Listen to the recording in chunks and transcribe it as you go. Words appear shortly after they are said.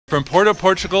From Porto,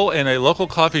 Portugal, in a local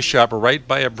coffee shop right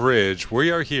by a bridge,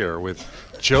 we are here with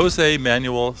Jose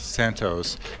Manuel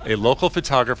Santos, a local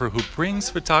photographer who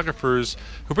brings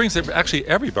actually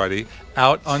everybody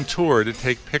out on tour to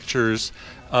take pictures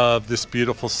of this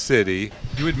beautiful city.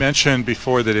 You had mentioned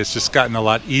before that it's just gotten a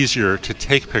lot easier to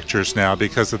take pictures now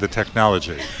because of the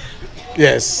technology.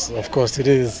 Yes, of course it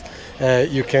is.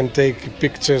 You can take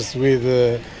pictures with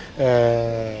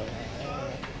a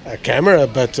camera,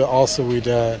 but also with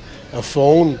a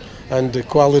phone, and the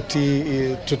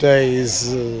quality today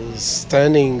is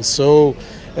stunning. So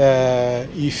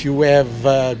if you have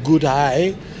a good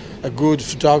eye, a good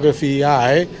photography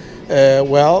eye,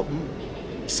 well,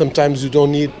 sometimes you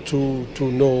don't need to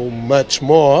know much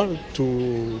more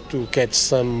to catch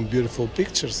some beautiful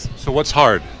pictures. So what's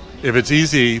hard? If it's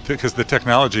easy because the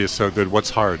technology is so good,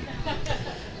 what's hard?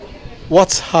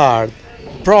 What's hard?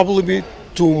 Probably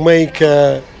to make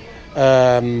a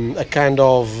kind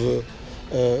of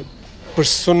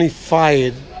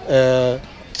personified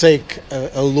take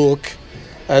a look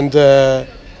and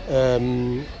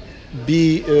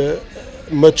be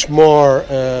much more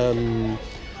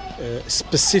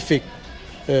specific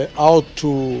how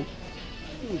to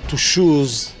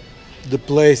choose the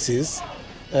places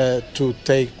to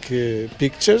take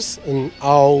pictures and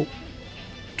how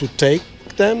to take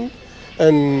them.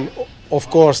 And of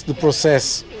course the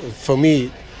process for me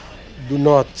do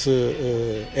not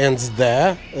ends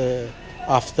there.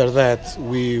 After that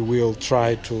we will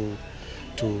try to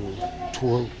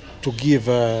give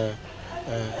a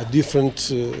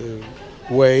different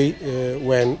way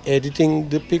when editing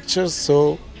the pictures.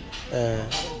 So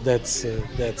that's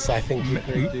I think the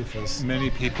great difference. Many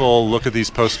people look at these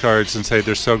postcards and say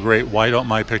they're so great, why don't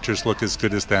my pictures look as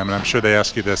good as them? And I'm sure they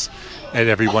ask you this at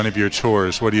every one of your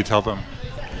tours. What do you tell them?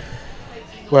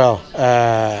 Well,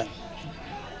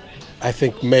 I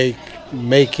think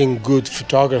making good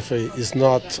photography is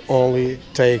not only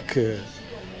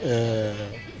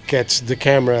catch the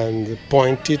camera and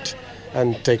point it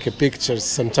and take a picture.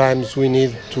 Sometimes we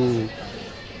need to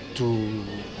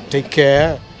take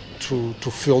care to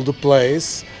fill the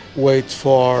place, wait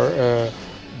for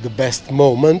the best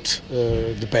moment,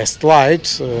 the best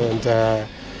light,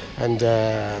 and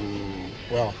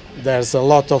well, there's a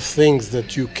lot of things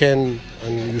that you can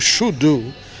and you should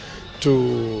do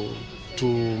to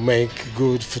make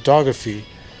good photography.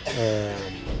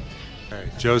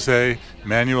 Jose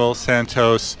Manuel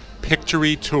Santos,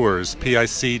 Pictury Tours,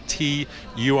 Pictury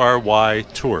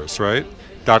Tours, right?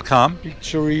 .com?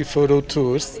 Pictury Photo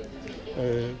Tours.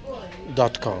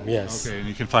 .com, yes. Okay, and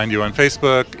you can find you on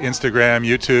Facebook, Instagram,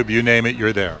 YouTube, you name it,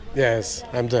 you're there. Yes,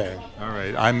 I'm there. All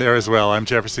right, I'm there as well. I'm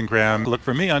Jefferson Graham. Look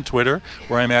for me on Twitter,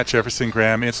 where I'm at Jefferson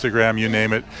Graham, Instagram, you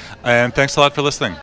name it. And thanks a lot for listening.